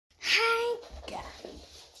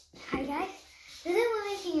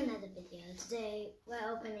today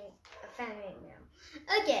we're opening a family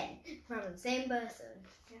mail again from the same person.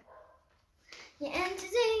 Yeah, and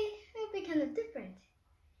today it'll be kind of different.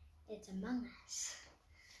 It's Among Us.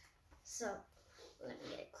 So let me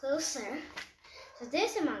get closer. So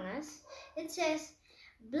this Among Us, it says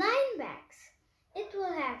blind bags. It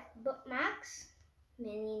will have bookmarks,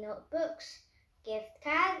 mini notebooks, gift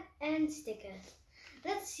card, and stickers.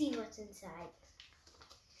 Let's see what's inside.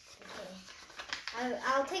 Okay,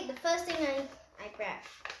 I'll take the first thing I grab.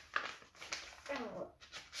 Oh.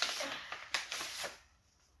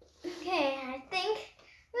 Okay, I think,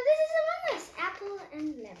 well, this is Among Us. Apple and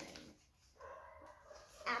lemon.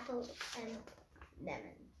 Apple and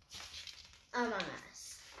lemon. Among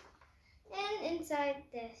Us. And inside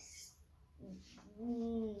there's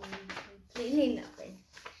completely nothing.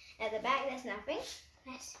 At the back there's nothing.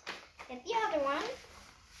 Let's get the other one.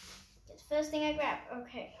 Get the first thing I grab.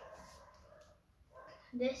 Okay.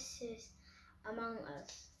 This is Among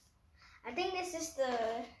Us. I think this is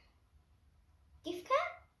the gift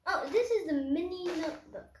card? Oh, this is the mini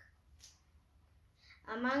notebook.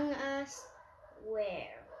 Among Us,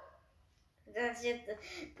 where? That's just the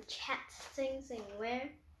chat thing saying where.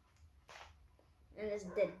 And there's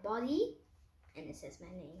dead body. And it says my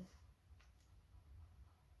name.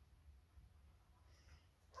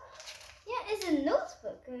 Yeah, it's a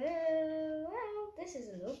notebook. Well, this is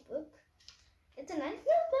a notebook. It's a nice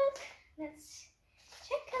notebook. Let's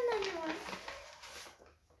check another one.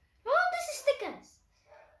 Oh, this is stickers.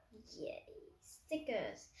 Yay,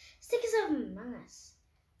 stickers. Stickers of Among Us.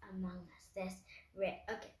 Among Us. There's red.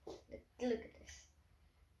 Okay, look at this.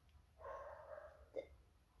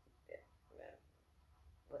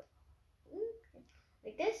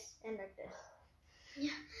 Like this and like this.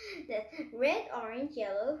 Yeah, there's red, orange,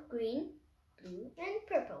 yellow, green, blue, and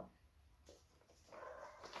purple.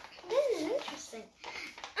 This is interesting.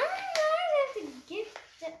 I have to give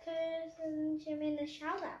that person Jermaine a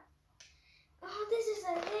shout out. Oh, this is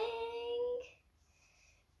a thing.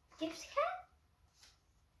 Gift card?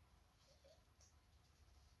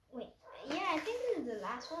 Wait, yeah, I think this is the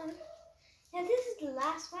last one. Yeah, this is the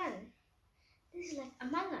last one. This is like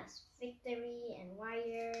Among Us. Victory and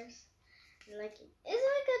wires. And like, it's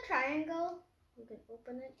like a triangle. You can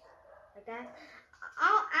open it like that.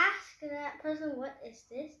 I'll ask that person what is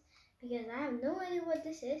this, because I have no idea what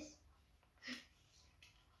this is.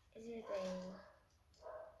 Is it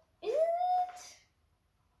a... Is it?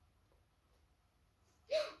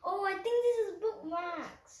 Oh, I think this is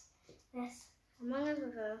bookmarks. Yes, Among Us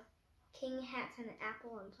with a king hat and an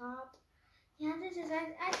apple on top. Yeah, this is,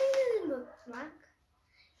 I think this is a bookmark.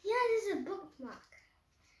 Yeah, this is a bookmark.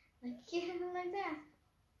 Like here, like that.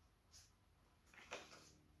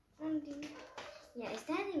 Yeah, is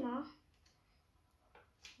there any more?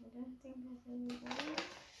 I don't think there's any more.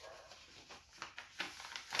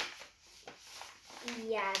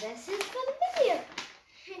 Yeah, that's it for the video.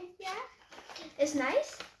 Yeah, it's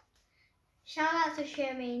nice. Shout out to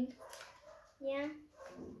Charmaine. Yeah.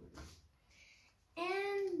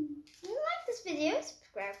 And if you like this video,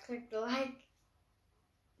 subscribe, click the like.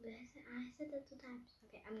 I said that 2 times.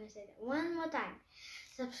 Okay, I'm gonna say that one more time.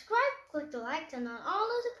 Subscribe, click the like, turn on all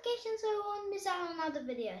notifications so you won't miss out on other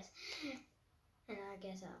videos. And I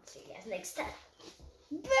guess I'll see you guys next time.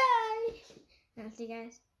 Bye! I'll see you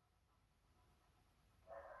guys.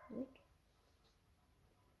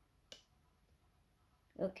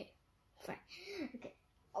 Okay, fine. Okay,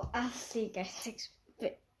 I'll see you guys next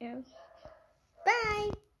video.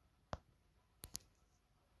 Bye!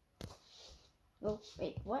 Oh,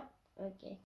 wait, what? Okay.